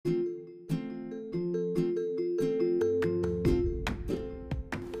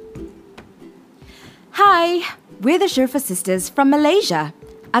Hi, we're the Shurfa sisters from Malaysia.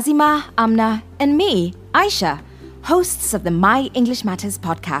 Azima, Amna, and me, Aisha, hosts of the My English Matters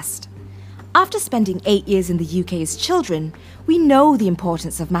podcast. After spending 8 years in the UK as children, we know the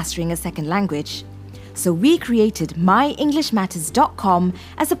importance of mastering a second language. So we created MyEnglishMatters.com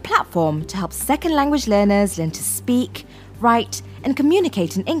as a platform to help second language learners learn to speak, write, and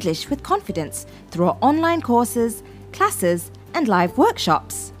communicate in English with confidence through our online courses, classes, and live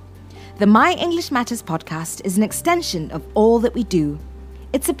workshops. The My English Matters podcast is an extension of all that we do.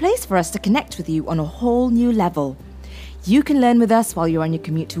 It's a place for us to connect with you on a whole new level. You can learn with us while you're on your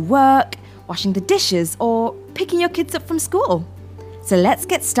commute to work, washing the dishes, or picking your kids up from school. So let's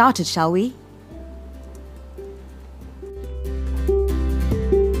get started, shall we?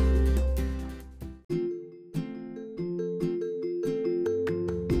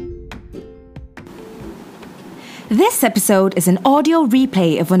 This episode is an audio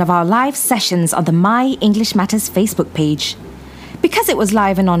replay of one of our live sessions on the My English Matters Facebook page. Because it was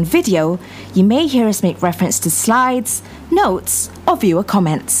live and on video, you may hear us make reference to slides, notes, or viewer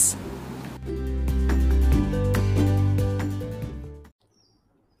comments.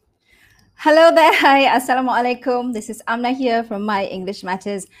 Hello there, hi, Assalamualaikum. This is Amna here from My English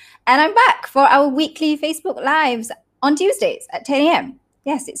Matters, and I'm back for our weekly Facebook Lives on Tuesdays at 10 a.m.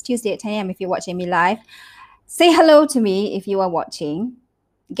 Yes, it's Tuesday at 10 a.m. if you're watching me live. Say hello to me if you are watching.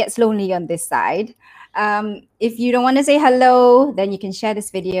 It gets lonely on this side. If you don't want to say hello, then you can share this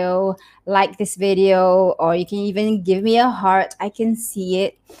video, like this video, or you can even give me a heart. I can see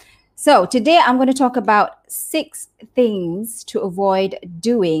it. So today I'm going to talk about 6 things to avoid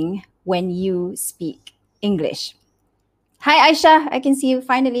doing when you speak English. Hi, Aisha. I can see you.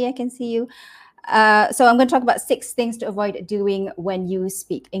 Finally, I can see you. So I'm going to talk about 6 things to avoid doing when you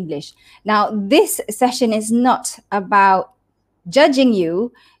speak English. Now, this session is not about judging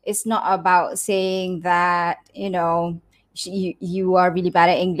you. It's not about saying that, you are really bad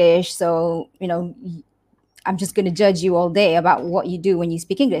at English. So, I'm just going to judge you all day about what you do when you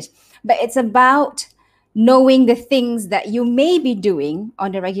speak English. But it's about knowing the things that you may be doing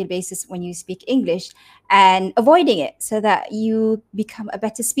on a regular basis when you speak English and avoiding it so that you become a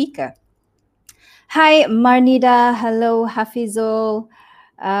better speaker. Hi, Marnida. Hello, Hafizul.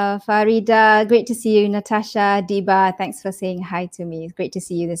 Farida, great to see you. Natasha, Diba, thanks for saying hi to me. It's great to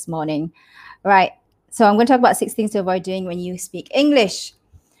see you this morning. Right, so I'm going to talk about 6 things to avoid doing when you speak English.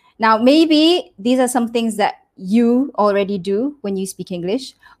 Now, maybe these are some things that you already do when you speak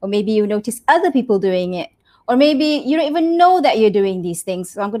English, or maybe you notice other people doing it, or maybe you don't even know that you're doing these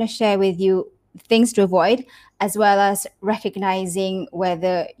things. So I'm going to share with you things to avoid, as well as recognizing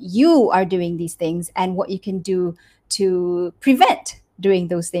whether you are doing these things and what you can do to prevent doing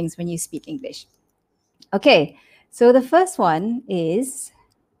those things when you speak English. Okay, so the first one is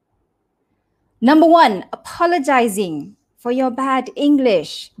number 1, apologizing for your bad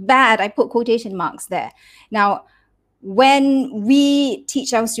English. Bad, I put quotation marks there. Now, when we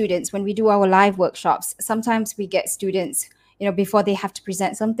teach our students, when we do our live workshops, sometimes we get students, before they have to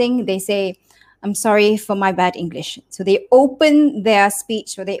present something, they say, I'm sorry for my bad English. So they open their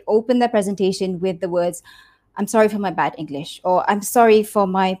speech or they open their presentation with the words, I'm sorry for my bad English, or I'm sorry for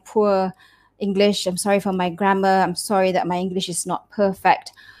my poor English. I'm sorry for my grammar. I'm sorry that my English is not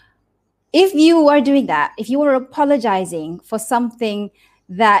perfect. If you are doing that, if you are apologizing for something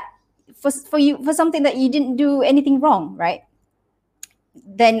that for something that you didn't do anything wrong, right?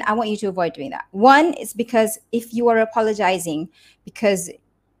 Then I want you to avoid doing that. One is because if you are apologizing because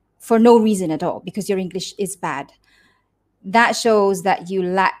for no reason at all, because your English is bad, that shows that you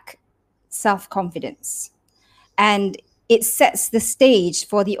lack self-confidence. And it sets the stage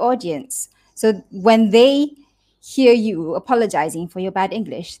for the audience. So when they hear you apologizing for your bad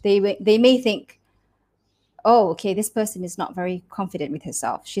English, they may think, oh, okay, this person is not very confident with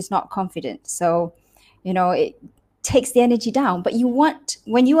herself. She's not confident. So, it takes the energy down. But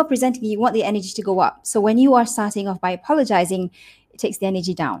when you are presenting, you want the energy to go up. So when you are starting off by apologizing, it takes the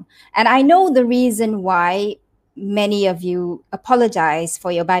energy down. And I know the reason why many of you apologize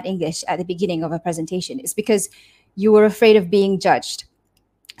for your bad English at the beginning of a presentation is because you were afraid of being judged.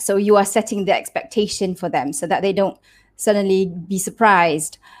 So you are setting the expectation for them so that they don't suddenly be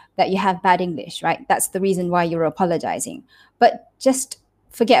surprised that you have bad English, right? That's the reason why you're apologizing. But just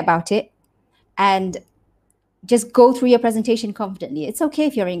forget about it and just go through your presentation confidently. It's okay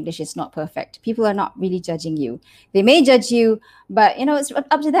if your English is not perfect. People are not really judging you. They may judge you, but it's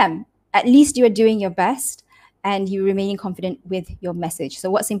up to them. At least you are doing your best and you remaining confident with your message.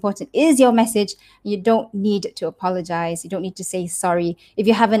 So what's important is your message. You don't need to apologize. You don't need to say sorry if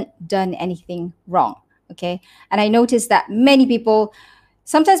you haven't done anything wrong, okay? And I noticed that many people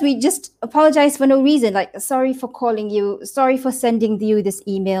Sometimes we just apologize for no reason, like sorry for calling you, sorry for sending you this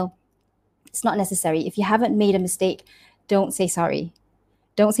email. It's not necessary. If you haven't made a mistake, don't say sorry.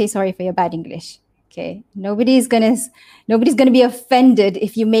 Don't say sorry for your bad English. Okay. Nobody's gonna be offended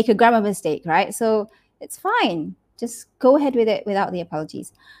if you make a grammar mistake, right? So it's fine. Just go ahead with it without the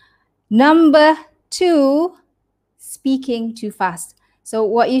apologies. Number 2, speaking too fast. So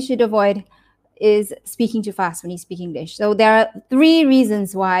what you should avoid is speaking too fast when you speak English. So there are 3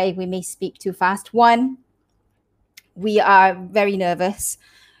 reasons why we may speak too fast. 1, we are very nervous.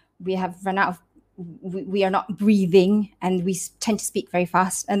 We have run out of, we are not breathing, and we tend to speak very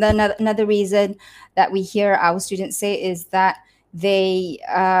fast. And then another reason that we hear our students say is that they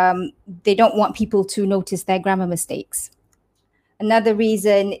don't want people to notice their grammar mistakes. Another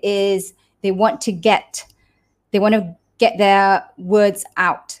reason is they want to get their words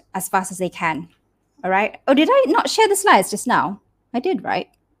out as fast as they can. All right. Oh, did I not share the slides just now? I did, right?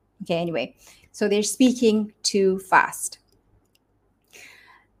 Okay, anyway. So they're speaking too fast.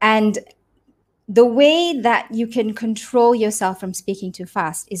 And the way that you can control yourself from speaking too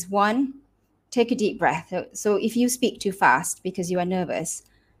fast is 1, take a deep breath. So if you speak too fast because you are nervous,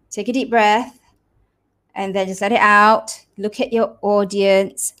 take a deep breath and then just let it out. Look at your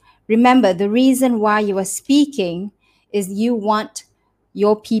audience. Remember, the reason why you are speaking is you want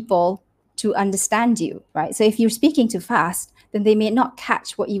your people to understand you, right? So if you're speaking too fast, then they may not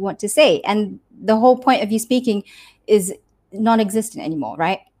catch what you want to say. And the whole point of you speaking is non-existent anymore,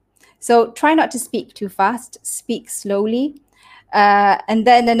 right? So try not to speak too fast, speak slowly. And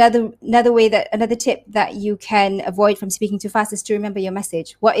then another tip that you can avoid from speaking too fast is to remember your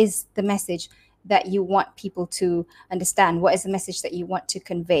message. What is the message that you want people to understand? What is the message that you want to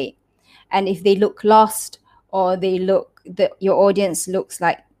convey? And if they look lost, or your audience looks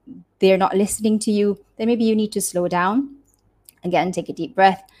like they're not listening to you, then maybe you need to slow down. Again, take a deep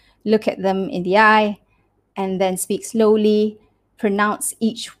breath, look at them in the eye, and then speak slowly. Pronounce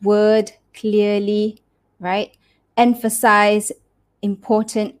each word clearly, right? Emphasize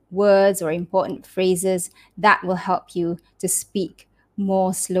important words or important phrases. That will help you to speak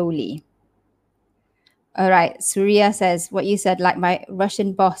more slowly. All right, Surya says, what you said, like my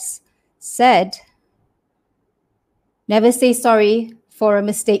Russian boss said, never say sorry for a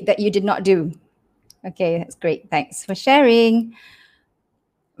mistake that you did not do. Okay, that's great. Thanks for sharing.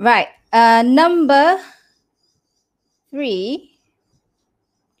 Right, number 3,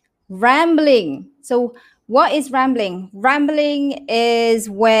 rambling. So what is rambling? Rambling is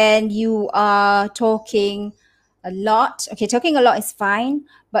when you are talking a lot. Okay, talking a lot is fine,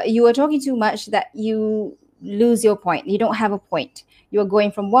 but you are talking too much that you lose your point. You don't have a point. You are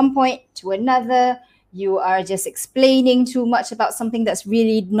going from one point to another. You are just explaining too much about something that's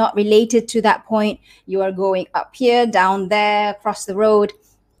really not related to that point. You are going up here, down there, across the road.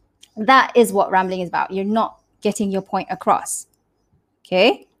 That is what rambling is about. You're not getting your point across.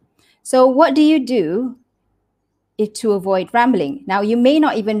 Okay? So what do you do to avoid rambling? Now, you may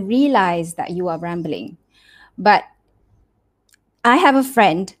not even realize that you are rambling, but I have a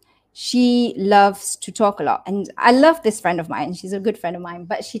friend. She loves to talk a lot. And I love this friend of mine. She's a good friend of mine,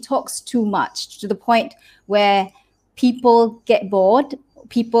 but she talks too much to the point where people get bored.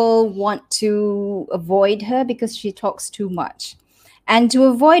 People want to avoid her because she talks too much. And to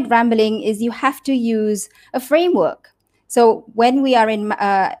avoid rambling is you have to use a framework. So when we are in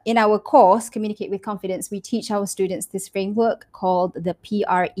our course, Communicate with Confidence, we teach our students this framework called the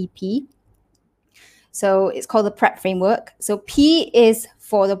PREP. So it's called the PREP framework. So P is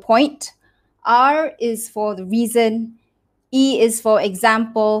for the point, R is for the reason, E is for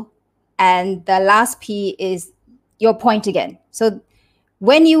example, and the last P is your point again. So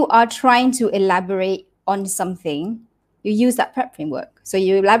when you are trying to elaborate on something, you use that PREP framework. So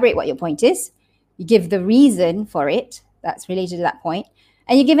you elaborate what your point is, you give the reason for it that's related to that point,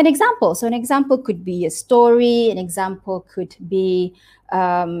 and you give an example. So an example could be a story, an example could be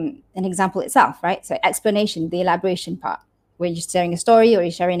an example itself, right? So explanation, the elaboration part, where you're sharing a story or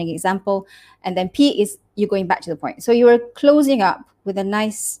you're sharing an example. And then P is you're going back to the point. So you're closing up with a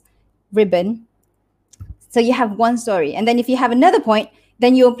nice ribbon. So you have one story. And then if you have another point,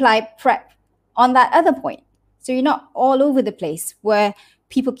 then you apply PREP on that other point. So you're not all over the place where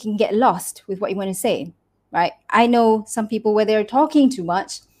people can get lost with what you want to say, right? I know some people where they're talking too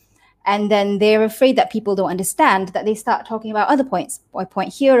much, and then they're afraid that people don't understand, that they start talking about other points, a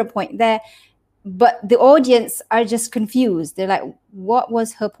point here, a point there. But the audience are just confused. They're like, what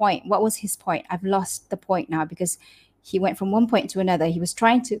was her point? What was his point? I've lost the point now because he went from one point to another. She was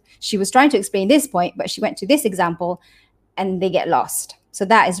trying to explain this point, but she went to this example, and they get lost. So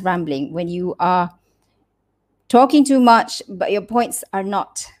that is rambling, when you are talking too much, but your points are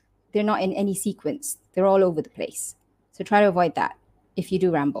not, they're not in any sequence. They're all over the place. So try to avoid that if you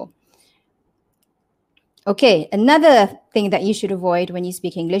do ramble. Okay, another thing that you should avoid when you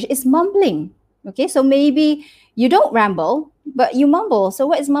speak English is mumbling. Okay, so maybe you don't ramble, but you mumble. So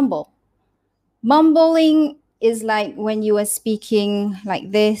what is mumble? Mumbling is like when you are speaking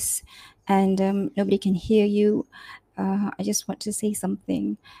like this and nobody can hear you. I just want to say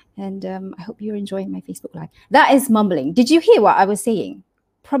something, and I hope you're enjoying my Facebook Live. That is mumbling. Did you hear what I was saying?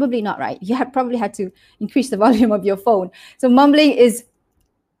 Probably not, right? You have probably had to increase the volume of your phone. So mumbling is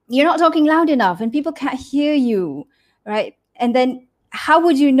you're not talking loud enough and people can't hear you, right? And then how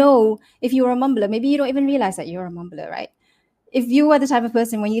would you know if you were a mumbler? Maybe you don't even realize that you're a mumbler, right? If you are the type of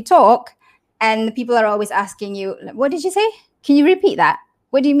person when you talk and people are always asking you, what did you say? Can you repeat that?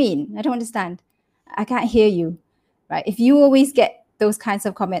 What do you mean? I don't understand. I can't hear you, right? If you always get those kinds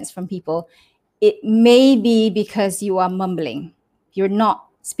of comments from people, it may be because you are mumbling. You're not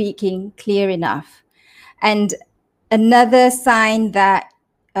speaking clear enough. And another sign that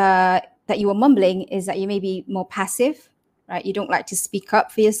that you are mumbling is that you may be more passive, right? You don't like to speak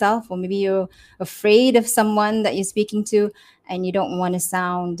up for yourself, or maybe you're afraid of someone that you're speaking to and you don't want to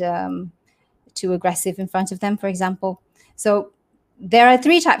sound too aggressive in front of them, for example. So there are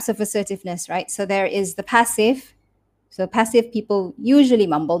three types of assertiveness, right? So there is the passive. So passive people usually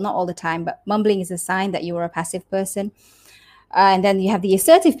mumble, not all the time, but mumbling is a sign that you are a passive person. And then you have the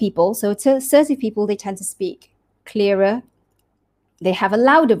assertive people. So assertive people, they tend to speak clearer. They have a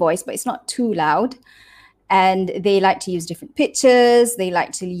louder voice, but it's not too loud. And they like to use different pitches. They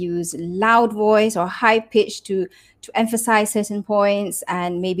like to use loud voice or high pitch to emphasize certain points.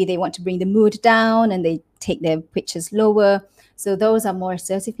 And maybe they want to bring the mood down and they take their pitches lower. So those are more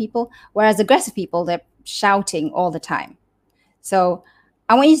assertive people. Whereas aggressive people, they're shouting all the time. So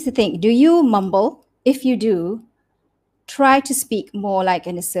I want you to think, do you mumble? If you do, try to speak more like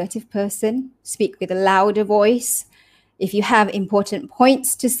an assertive person. Speak with a louder voice. If you have important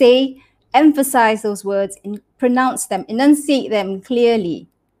points to say, emphasize those words and pronounce them, enunciate them clearly,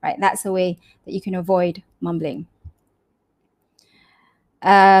 right? That's a way that you can avoid mumbling.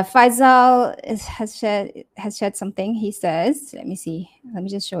 Faisal has shared something. He says, let me see, let me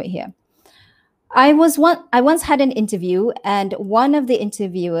just show it here. I once had an interview and one of the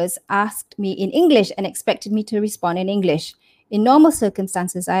interviewers asked me in English and expected me to respond in English. In normal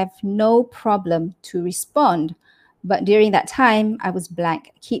circumstances, I have no problem to respond. But during that time, I was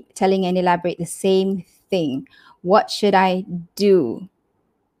blank. Keep telling and elaborate the same thing. What should I do?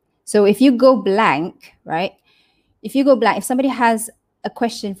 So if you go blank, right? If you go blank, if somebody has a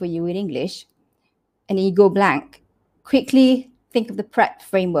question for you in English and you go blank, quickly think of the PrEP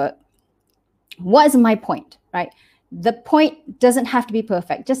framework. What is my point, right? The point doesn't have to be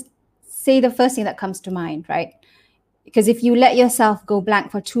perfect. Just say the first thing that comes to mind, right? Because if you let yourself go blank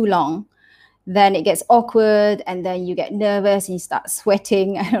for too long, then it gets awkward and then you get nervous and you start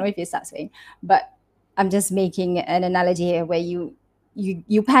sweating. I don't know if you start sweating, but I'm just making an analogy here where you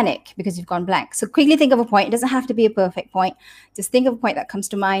panic because you've gone blank. So quickly think of a point. It doesn't have to be a perfect point. Just think of a point that comes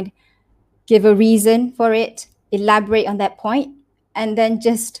to mind, give a reason for it, elaborate on that point, and then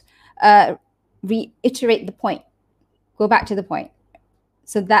just reiterate the point. Go back to the point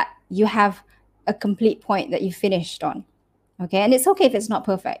so that you have a complete point that you finished on. Okay, and it's okay if it's not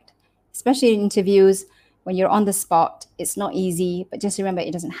perfect. Especially in interviews, when you're on the spot, it's not easy, but just remember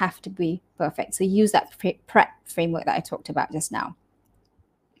it doesn't have to be perfect. So use that PrEP framework that I talked about just now.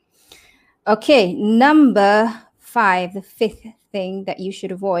 Okay, number 5, the 5th thing that you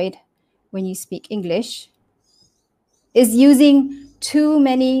should avoid when you speak English is using too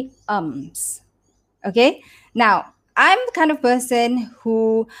many ums. Okay, now I'm the kind of person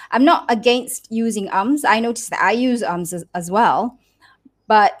who, I'm not against using ums. I notice that I use ums as well,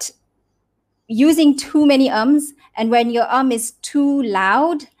 but using too many ums, and when your is too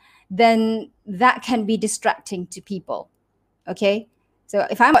loud, then that can be distracting to people. Okay, so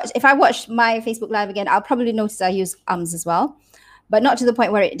if I watch my Facebook Live again, I'll probably notice I use ums as well, but not to the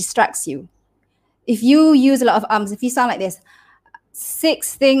point where it distracts you. If you use a lot of ums, if you sound like this,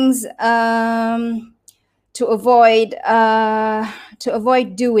 6 things to avoid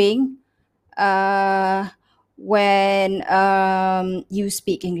doing when you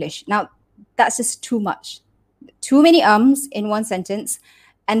speak English. Now, that's just too much. Too many ums in one sentence,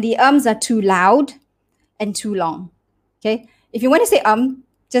 and the ums are too loud and too long. Okay? If you want to say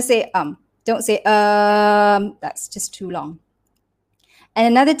just say Don't say that's just too long. And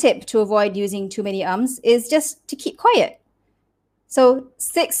another tip to avoid using too many ums is just to keep quiet. So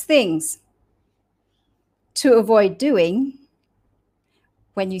 6 things to avoid doing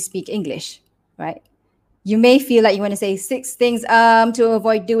when you speak English, right? You may feel like you want to say 6 things to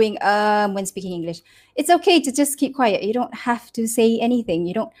avoid doing when speaking English. It's okay to just keep quiet. You don't have to say anything.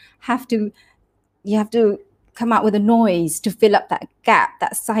 You have to come out with a noise to fill up that gap,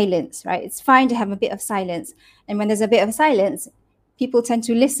 that silence, right? It's fine to have a bit of silence. And when there's a bit of silence, people tend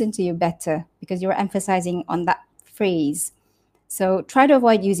to listen to you better because you're emphasizing on that phrase. So try to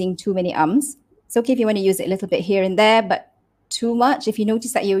avoid using too many ums. It's okay if you want to use it a little bit here and there, but too much, if you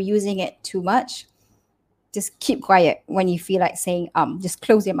notice that you're using it too much, just keep quiet when you feel like saying just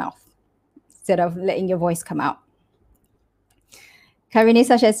close your mouth instead of letting your voice come out. Karine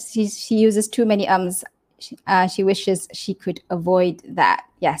says she uses too many ums. She wishes she could avoid that.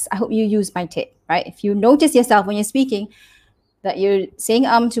 Yes, I hope you use my tip, right? If you notice yourself when you're speaking that you're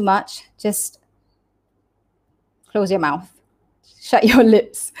saying too much, just close your mouth, shut your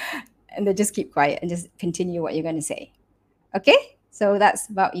lips, and then just keep quiet and just continue what you're going to say. Okay? So that's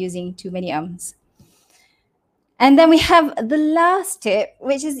about using too many ums. And then we have the last tip,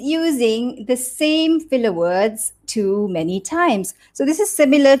 which is using the same filler words too many times. So this is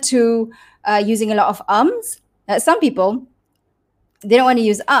similar to using a lot of ums. Some people, they don't want to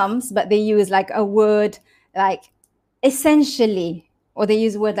use ums, but they use like a word like essentially, or they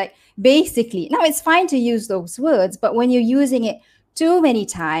use a word like basically. Now, it's fine to use those words, but when you're using it too many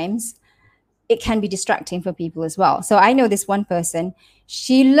times, it can be distracting for people as well. So I know this one person,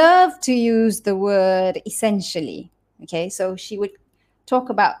 she loved to use the word essentially. Okay, so she would talk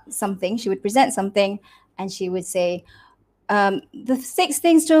about something, she would present something, and she would say, the 6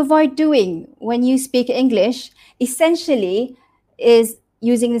 things to avoid doing when you speak English essentially is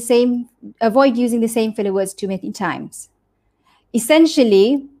avoid using the same filler words too many times.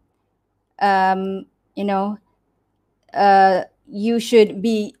 Essentially, you should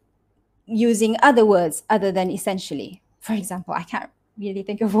be using other words other than essentially. For example, I can't really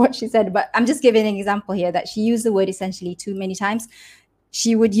think of what she said, but I'm just giving an example here that she used the word essentially too many times.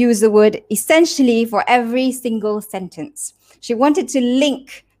 She would use the word essentially for every single sentence. She wanted to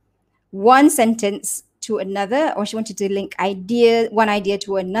link one sentence to another, or she wanted to link one idea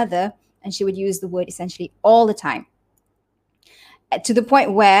to another, and she would use the word essentially all the time. To the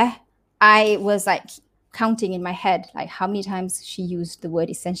point where I was like counting in my head, like how many times she used the word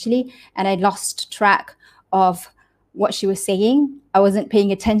essentially, and I lost track of what she was saying. I wasn't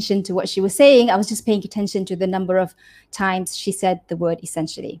paying attention to what she was saying. I was just paying attention to the number of times she said the word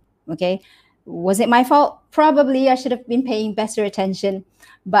essentially. Okay. Was it my fault? Probably. I should have been paying better attention.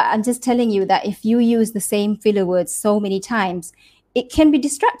 But I'm just telling you that if you use the same filler words so many times, it can be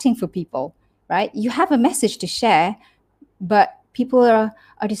distracting for people, right? You have a message to share, but people are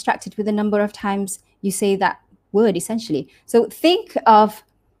distracted with the number of times you say that word essentially. So think of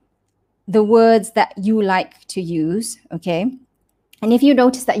the words that you like to use, okay? And if you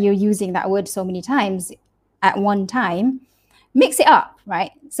notice that you're using that word so many times at one time, mix it up,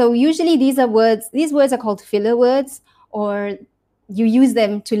 right? So usually these words are called filler words, or you use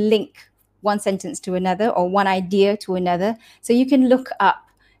them to link one sentence to another or one idea to another. So you can look up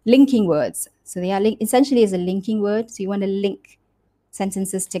linking words. So they are essentially is a linking word. So you want to link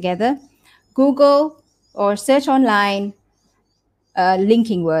sentences together. Google or search online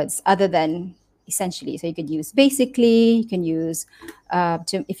linking words other than essentially. So you could use basically, you can use,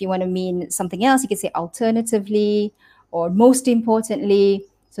 if you want to mean something else, you can say alternatively or most importantly.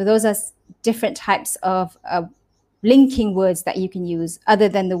 So those are different types of linking words that you can use other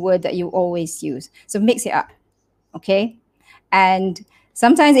than the word that you always use. So mix it up, okay? And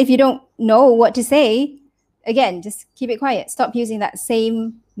sometimes if you don't know what to say, again, just keep it quiet. Stop using that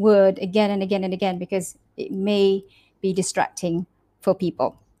same word again and again and again, because it may be distracting for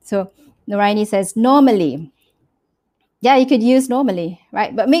people. So Noraini says normally. Yeah, you could use normally,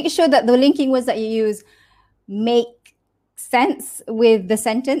 right? But make sure that the linking words that you use make sense with the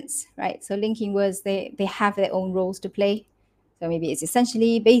sentence, right? So linking words, they have their own roles to play. So maybe it's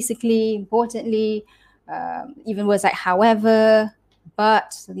essentially, basically, importantly, even words like however,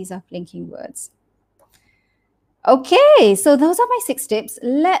 but. So these are linking words. Okay, so those are my 6 tips.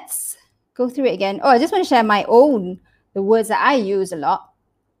 Let's go through it again. Oh, I just want to share my own, the words that I use a lot.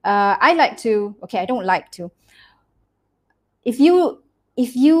 I don't like to. If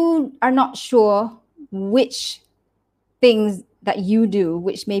you are not sure which things that you do,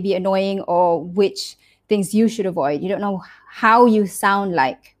 which may be annoying, or which things you should avoid, you don't know how you sound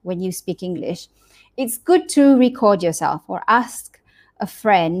like when you speak English, it's good to record yourself or ask a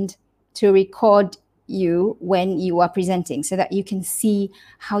friend to record you when you are presenting so that you can see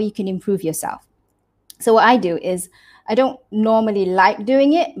how you can improve yourself. So what I do is, I don't normally like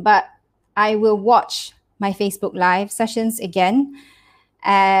doing it, but I will watch my Facebook Live sessions again,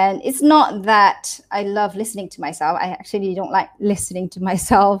 And it's not that I love listening to myself. I actually don't like listening to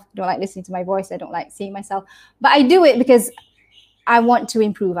myself, don't like listening to my voice. I don't like seeing myself. But I do it because I want to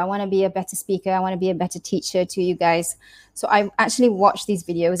improve. I want to be a better speaker. I want to be a better teacher to you guys. So I actually watch these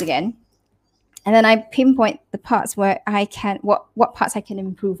videos again. And then I pinpoint the parts where I can, what parts I can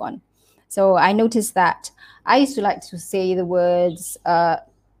improve on. So I noticed that I used to like to say the word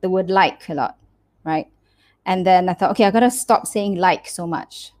like a lot, right? And then I thought, okay, I got to stop saying like so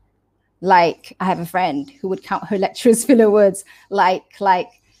much. Like, I have a friend who would count her lecturer's filler words like.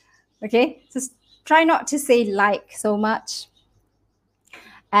 Okay, just try not to say like so much.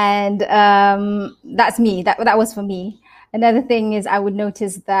 And that's me. That was for me. Another thing is I would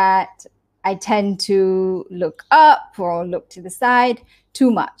notice that I tend to look up or look to the side too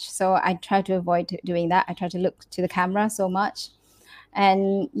much. So I try to avoid doing that. I try to look to the camera so much.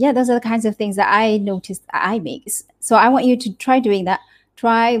 And yeah, those are the kinds of things that I noticed I make. So I want you to try doing that.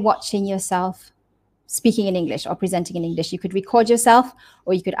 Try watching yourself speaking in English or presenting in English. You could record yourself,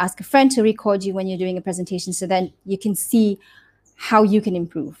 or you could ask a friend to record you when you're doing a presentation, so then you can see how you can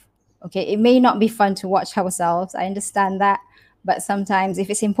improve. Okay, it may not be fun to watch ourselves. I understand that. But sometimes if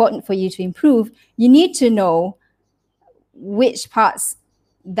it's important for you to improve, you need to know which parts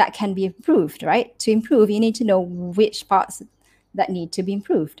that can be improved, right? To improve, you need to know which parts that need to be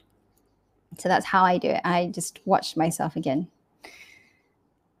improved. So that's how I do it. I just watch myself again.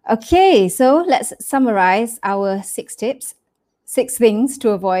 Okay, so let's summarize our 6 tips. 6 things to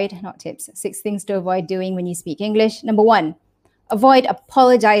avoid, not tips, 6 things to avoid doing when you speak English. Number 1, avoid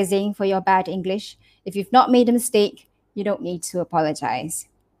apologizing for your bad English. If you've not made a mistake, you don't need to apologize,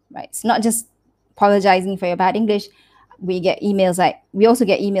 right? It's not just apologizing for your bad English. We also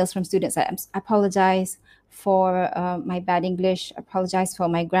get emails from students that I apologize for my bad English, apologize for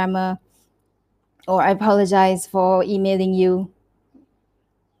my grammar, or I apologize for emailing you.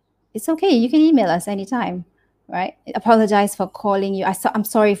 It's okay. You can email us anytime, right? Apologize for calling you. I'm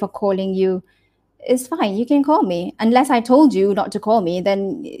sorry for calling you. It's fine. You can call me. Unless I told you not to call me,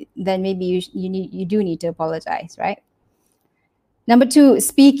 then maybe you do need to apologize, right? Number 2,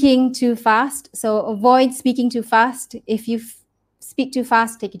 speaking too fast. So avoid speaking too fast. If you speak too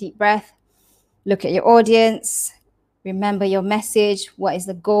fast, take a deep breath. Look at your audience. Remember your message. What is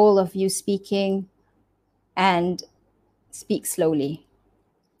the goal of you speaking? And speak slowly.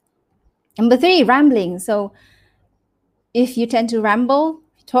 Number 3, rambling. So if you tend to ramble,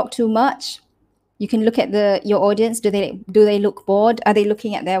 talk too much, you can look at your audience. Do they look bored? Are they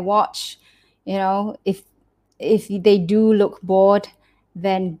looking at their watch? You know, if they do look bored,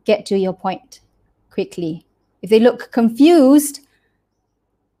 then get to your point quickly. If they look confused,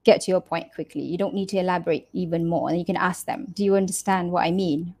 get to your point quickly. You don't need to elaborate even more. And you can ask them, do you understand what I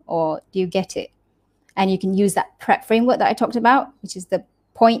mean? Or do you get it? And you can use that PrEP framework that I talked about, which is the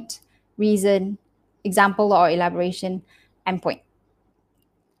point, reason, example or elaboration, and point.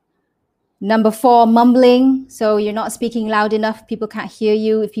 Number 4, mumbling. So you're not speaking loud enough. People can't hear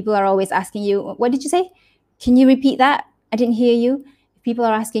you. If people are always asking you, what did you say? Can you repeat that? I didn't hear you. If people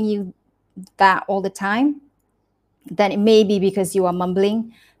are asking you that all the time, then it may be because you are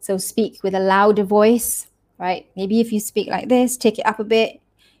mumbling. So speak with a louder voice, right? Maybe if you speak like this, take it up a bit.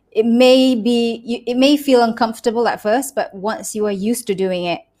 It may feel uncomfortable at first, but once you are used to doing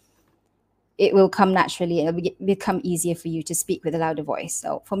it, it will come naturally and it'll become easier for you to speak with a louder voice.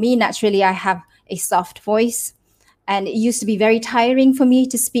 So for me, naturally, I have a soft voice, and it used to be very tiring for me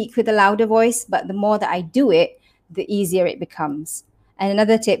to speak with a louder voice, but the more that I do it, the easier it becomes. And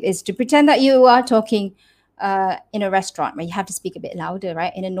another tip is to pretend that you are talking in a restaurant where you have to speak a bit louder,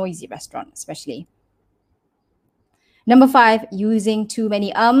 right? In a noisy restaurant, especially. Number 5, using too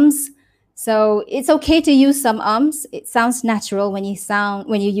many ums. So it's okay to use some ums. It sounds natural when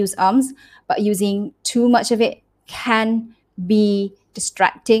you use ums, but using too much of it can be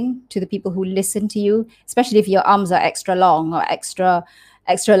distracting to the people who listen to you, especially if your ums are extra long or extra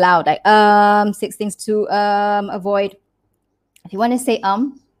loud, like 6 things to avoid. If you want to say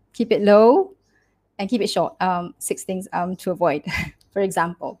keep it low and keep it short. 6 things to avoid, for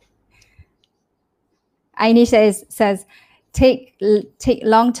example. Aini says, take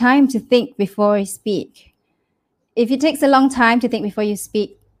long time to think before you speak. If it takes a long time to think before you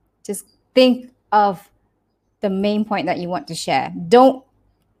speak, just think of the main point that you want to share. Don't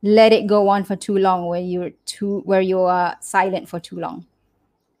let it go on for too long where you are silent for too long.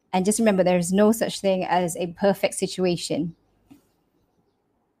 And just remember, there is no such thing as a perfect situation.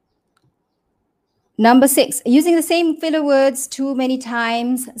 Number 6, using the same filler words too many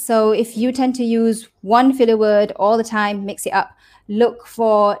times. So if you tend to use one filler word all the time, mix it up. Look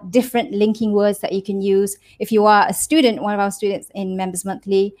for different linking words that you can use. If you are a student, one of our students in Members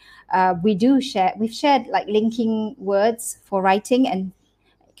Monthly, we've shared like linking words for writing and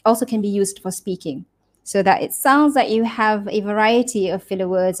also can be used for speaking, so that it sounds like you have a variety of filler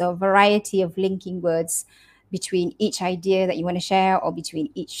words or variety of linking words between each idea that you want to share or between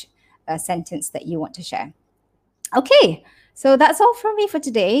each sentence that you want to share. Okay, so that's all from me for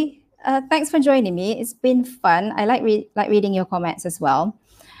today. Thanks for joining me. It's been fun. I like reading your comments as well.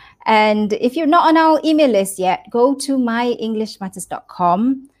 And if you're not on our email list yet, go to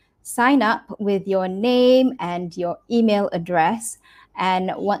myenglishmatters.com, sign up with your name and your email address.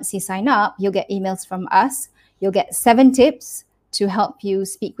 And once you sign up, you'll get emails from us. You'll get 7 tips to help you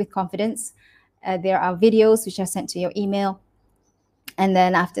speak with confidence. There are videos which are sent to your email. And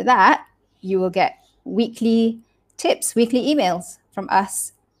then after that, you will get weekly tips, weekly emails from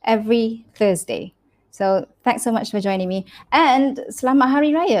us every Thursday. So thanks so much for joining me. And Selamat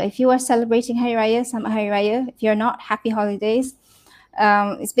Hari Raya. If you are celebrating Hari Raya, Selamat Hari Raya. If you're not, happy holidays.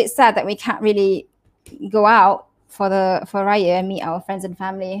 It's a bit sad that we can't really go out for Raya and meet our friends and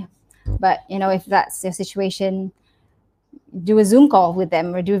family. But, you know, if that's your situation, do a Zoom call with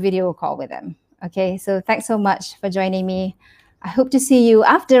them or do a video call with them. Okay, so thanks so much for joining me. I hope to see you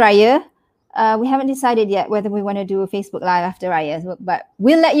after Raya. We haven't decided yet whether we want to do a Facebook Live after Raya, but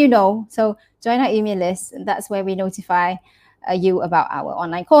we'll let you know. So join our email list, and that's where we notify you about our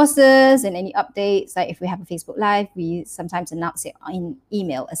online courses and any updates. Like if we have a Facebook Live, we sometimes announce it in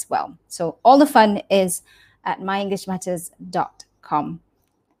email as well. So all the fun is at myenglishmatters.com.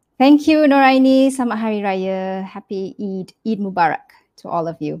 Thank you, Noraini. Selamat Hari Raya. Happy Eid Mubarak to all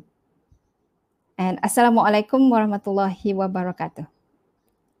of you. And Assalamualaikum warahmatullahi wabarakatuh.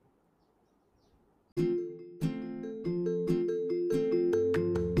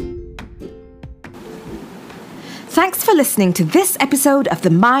 Thanks for listening to this episode of the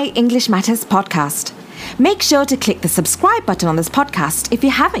My English Matters podcast. Make sure to click the subscribe button on this podcast if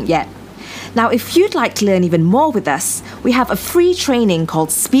you haven't yet. Now, if you'd like to learn even more with us, we have a free training called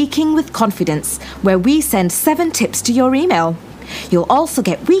Speaking with Confidence, where we send 7 tips to your email. You'll also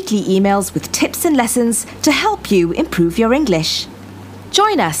get weekly emails with tips and lessons to help you improve your English.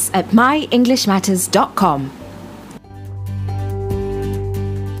 Join us at myenglishmatters.com.